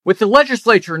With the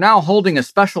legislature now holding a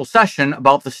special session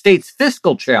about the state's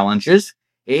fiscal challenges,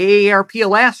 AARP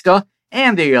Alaska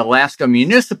and the Alaska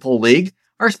Municipal League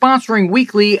are sponsoring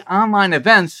weekly online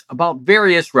events about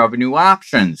various revenue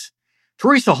options.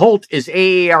 Teresa Holt is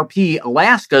AARP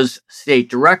Alaska's state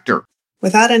director.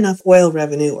 Without enough oil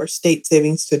revenue or state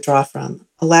savings to draw from,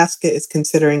 Alaska is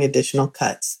considering additional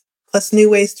cuts, plus new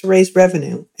ways to raise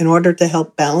revenue in order to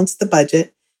help balance the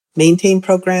budget, maintain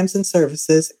programs and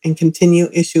services, and continue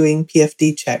issuing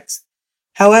PFD checks.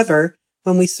 However,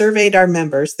 when we surveyed our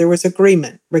members, there was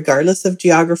agreement, regardless of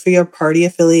geography or party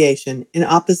affiliation, in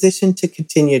opposition to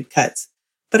continued cuts,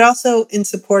 but also in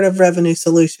support of revenue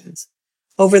solutions.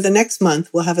 Over the next month,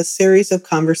 we'll have a series of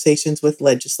conversations with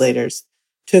legislators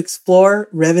to explore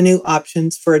revenue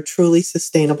options for a truly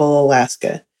sustainable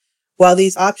Alaska. While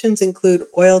these options include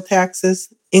oil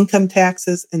taxes, income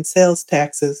taxes, and sales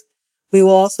taxes, we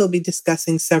will also be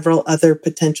discussing several other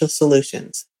potential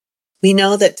solutions. We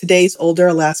know that today's older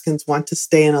Alaskans want to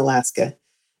stay in Alaska,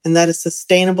 and that a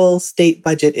sustainable state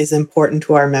budget is important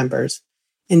to our members.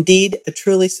 Indeed, a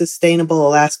truly sustainable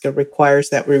Alaska requires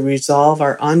that we resolve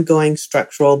our ongoing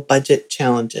structural budget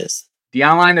challenges. The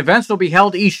online events will be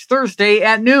held each Thursday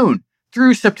at noon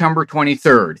through September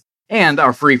 23rd and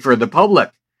are free for the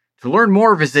public. To learn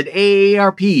more, visit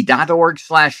aarp.org/AK.